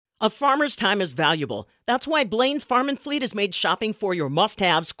A farmer's time is valuable. That's why Blaine's Farm and Fleet has made shopping for your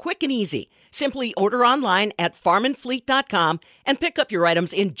must-haves quick and easy. Simply order online at farmandfleet.com and pick up your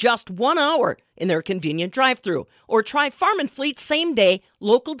items in just 1 hour in their convenient drive-thru. Or try Farm and Fleet's same-day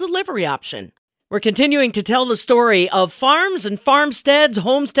local delivery option. We're continuing to tell the story of farms and farmsteads,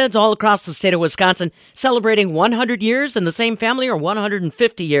 homesteads all across the state of Wisconsin, celebrating 100 years in the same family or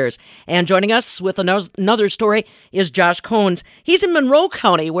 150 years. And joining us with another story is Josh Cones. He's in Monroe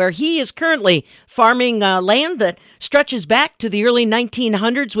County, where he is currently farming land that stretches back to the early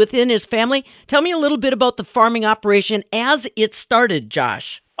 1900s within his family. Tell me a little bit about the farming operation as it started,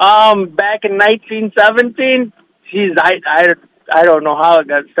 Josh. Back in 1917, I don't know how it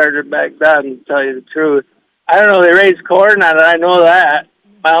got started back then, to tell you the truth. I don't know, they raised corn on it, I know that.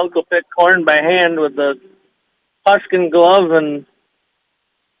 My uncle picked corn by hand with the husk and glove and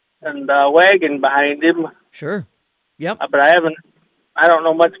wagon behind him. Sure. Yep. But I don't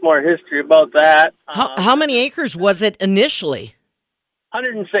know much more history about that. How many acres was it initially?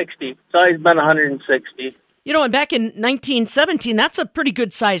 160. It's always been 160. You know, and back in 1917, that's a pretty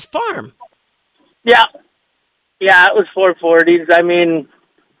good-sized farm. Yeah. Yeah, it was 440s. I mean,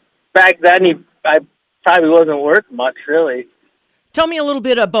 back then, I probably wasn't worth much, really. Tell me a little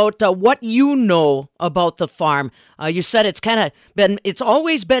bit about what you know about the farm. You said it's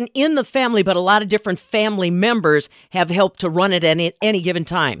always been in the family, but a lot of different family members have helped to run it at any given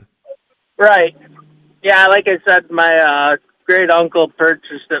time. Right. Yeah, like I said, my great uncle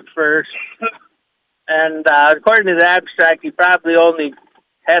purchased it first. And according to the abstract, he probably only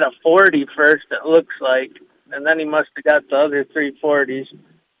had a 40 first, it looks like. And then he must have got the other 340s.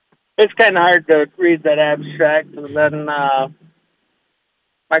 It's kind of hard to read that abstract. And then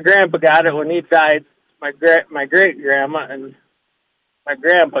my grandpa got it when he died. My great-grandma and my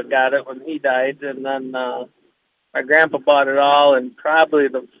grandpa got it when he died. And then my grandpa bought it all in probably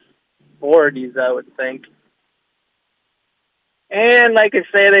the 40s, I would think. And like I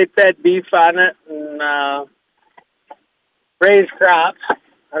say, they fed beef on it and raised crops.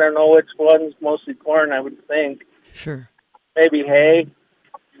 I don't know which ones, mostly corn, I would think. Sure. Maybe hay.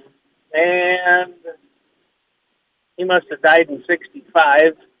 And he must have died in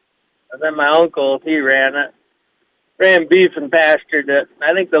 65. And then my uncle, he ran beef and pastured it.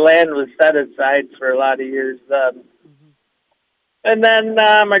 I think the land was set aside for a lot of years then. Mm-hmm. And then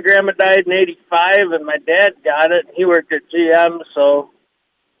my grandma died in 85, and my dad got it. He worked at GM, so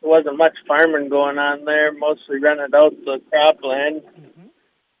there wasn't much farming going on there. Mostly rented out the cropland. Mm-hmm.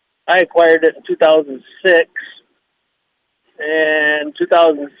 I acquired it in 2006. In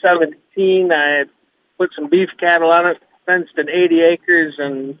 2017, I put some beef cattle on it, fenced in 80 acres,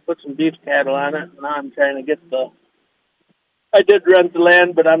 and put some beef cattle on it. Now I'm trying to get I did rent the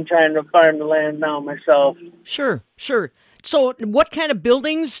land, but I'm trying to farm the land now myself. Sure. So what kind of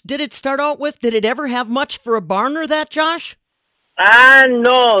buildings did it start out with? Did it ever have much for a barn or that, Josh?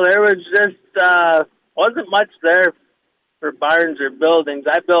 No, there was just, wasn't much there for barns or buildings.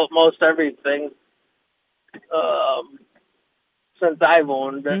 I built most everything since I've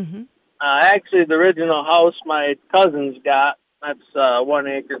owned it. Mm-hmm. Actually, the original house my cousins got, that's a 1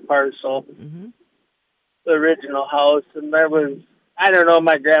 acre parcel. Mm-hmm. The original house, and there was, I don't know,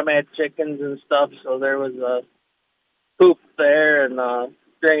 my grandma had chickens and stuff, so there was a coop there and a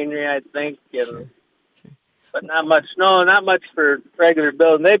granary, I think, and, sure. But not much for regular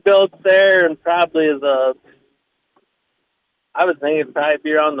building. They built there and probably I was thinking it'd probably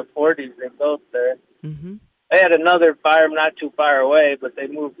be around the 40s they built there. Mm-hmm. They had another farm not too far away, but they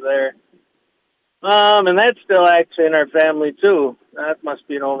moved there. And that's still actually in our family, too. That must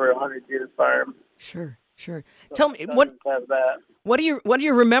be an over 100-year farm. Sure. So tell me, what do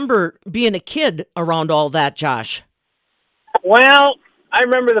you remember being a kid around all that, Josh? Well, I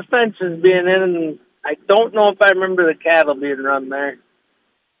remember the fences being in, and I don't know if I remember the cattle being run there.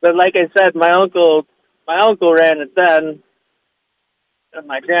 But like I said, my uncle ran it then, and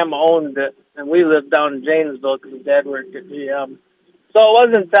my grandma owned it, and we lived down in Janesville because Dad worked at GM. So it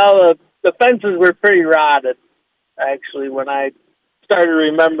wasn't until the fences were pretty rotted, actually, when I started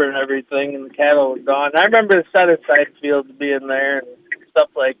remembering everything, and the cattle were gone. I remember the set-aside fields being there and stuff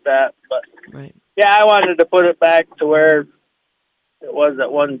like that. But, right. Yeah, I wanted to put it back to where it was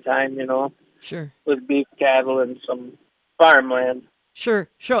at one time, Sure. With beef cattle and some farmland. Sure.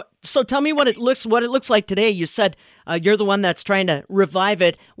 So tell me what it looks like today. You said you're the one that's trying to revive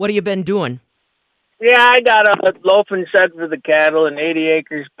it. What have you been doing? Yeah, I got a loafing shed for the cattle and 80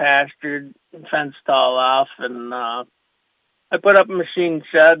 acres pastured and fenced all off, and I put up a machine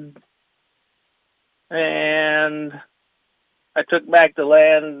shed, and I took back the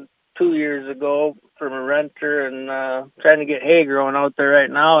land 2 years ago from a renter and trying to get hay growing out there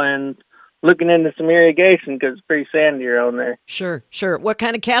right now and looking into some irrigation because it's pretty sandy around there. Sure, sure. What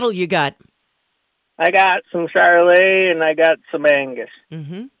kind of cattle you got? I got some Charolais and I got some Angus.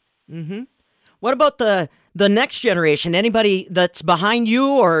 What about the next generation? Anybody that's behind you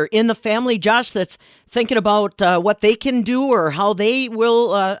or in the family, Josh, that's thinking about what they can do or how they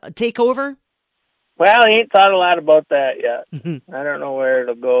will take over? Well, he ain't thought a lot about that yet. I don't know where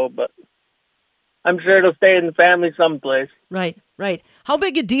it'll go, but I'm sure it'll stay in the family someplace. Right, right. How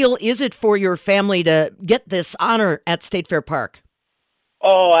big a deal is it for your family to get this honor at State Fair Park?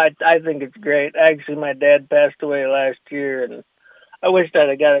 Oh, I think it's great. Actually, my dad passed away last year, and I wished I'd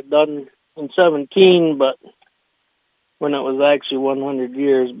have got it done in 17, but when it was actually 100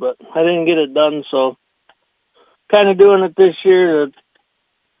 years, but I didn't get it done, so kind of doing it this year.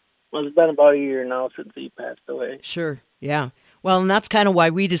 Well, it's been about a year now since he passed away. Sure, yeah. Well, and that's kind of why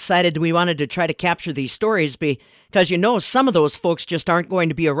we decided we wanted to try to capture these stories because, some of those folks just aren't going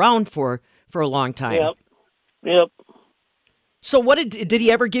to be around for a long time. Yep. So what did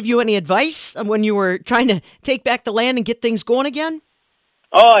he ever give you any advice when you were trying to take back the land and get things going again?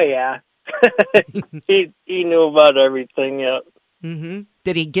 Oh, yeah. he knew about everything, yep. Mm-hmm.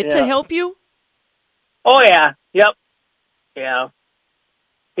 Did he get to help you? Oh, yeah. Yep. Yeah.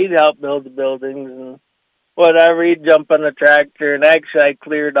 He'd help build the buildings and whatever. He'd jump on the tractor, and actually I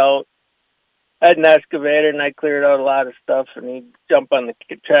cleared out. I had an excavator, and I cleared out a lot of stuff, and he'd jump on the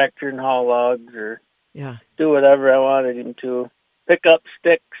tractor and haul logs or do whatever I wanted him to. Pick up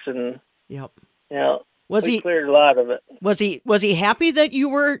sticks and we cleared a lot of it. Was he happy that you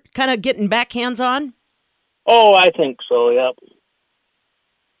were kind of getting back hands on? Oh, I think so. Yep.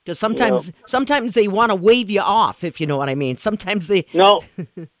 Because sometimes they want to wave you off, if you know what I mean. Sometimes they no,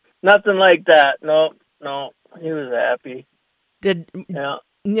 nothing like that. No, he was happy.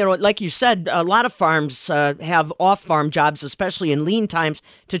 Like you said, a lot of farms have off-farm jobs, especially in lean times,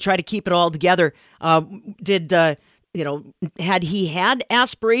 to try to keep it all together. Had he had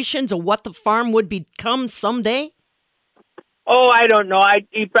aspirations of what the farm would become someday? Oh, I don't know.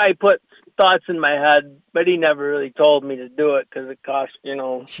 He probably put thoughts in my head, but he never really told me to do it because it costs,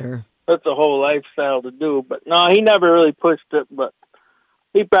 Sure. That's a whole lifestyle to do. But no, he never really pushed it. But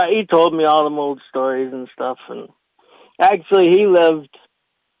he told me all them old stories and stuff. And actually,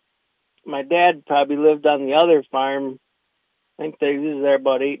 my dad probably lived on the other farm. I think he was there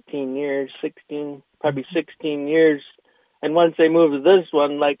about 18 years, 16 years. And once they moved to this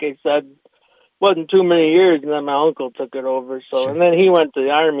one, like I said, wasn't too many years, and then my uncle took it over. So, And then he went to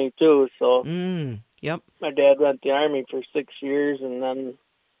the Army too. So, my dad went to the Army for 6 years, and then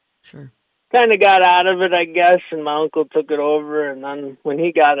kind of got out of it, I guess. And my uncle took it over, and then when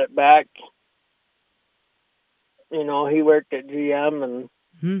he got it back, he worked at GM, and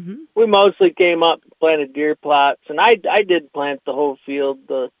we mostly came up and planted deer plots, and I did plant the whole field,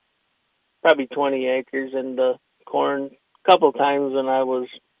 probably 20 acres, and the corn a couple times when I was.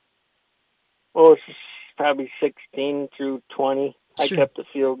 Well, it's probably 16 through 20. I kept the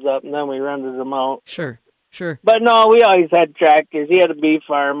fields up, and then we rented them out. Sure. But no, we always had tractors. He had a beef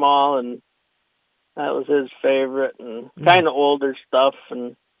farm all, and that was his favorite, and kind of older stuff.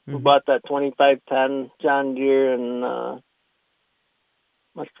 And we bought that 2510 John Deere, and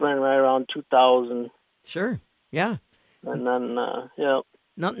must have been right around 2000. Sure, yeah. And then,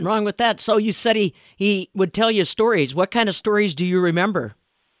 Nothing wrong with that. So you said he would tell you stories. What kind of stories do you remember?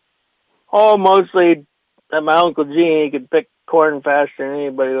 Oh, mostly that my Uncle Gene, he could pick corn faster than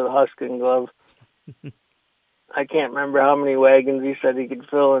anybody with a husking glove. I can't remember how many wagons he said he could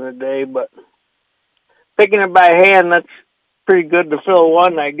fill in a day, but picking it by hand, that's pretty good to fill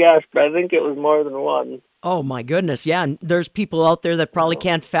one, I guess, but I think it was more than one. Oh, my goodness, yeah. And there's people out there that probably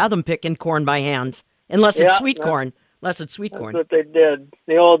can't fathom picking corn by hand, unless it's sweet corn. That's what they did.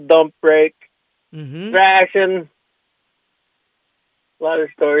 The old dump break, thrashing. A lot of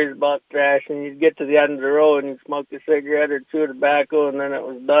stories about thrashing. You'd get to the end of the road and you'd smoke a cigarette or chew tobacco, and then it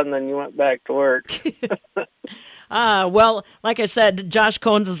was done, then you went back to work. Well, like I said, Josh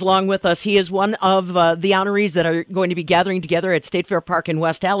Cones is along with us. He is one of the honorees that are going to be gathering together at State Fair Park in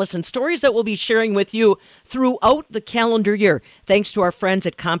West Allis, and stories that we'll be sharing with you throughout the calendar year, thanks to our friends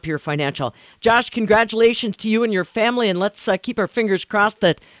at Compeer Financial. Josh, congratulations to you and your family, and let's keep our fingers crossed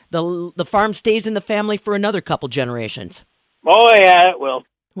that the farm stays in the family for another couple generations. Oh, yeah, it will.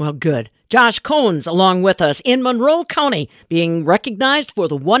 Well, good. Josh Cones along with us in Monroe County, being recognized for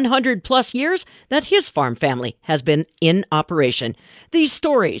the 100-plus years that his farm family has been in operation. These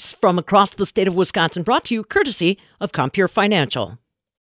stories from across the state of Wisconsin brought to you courtesy of Compeer Financial.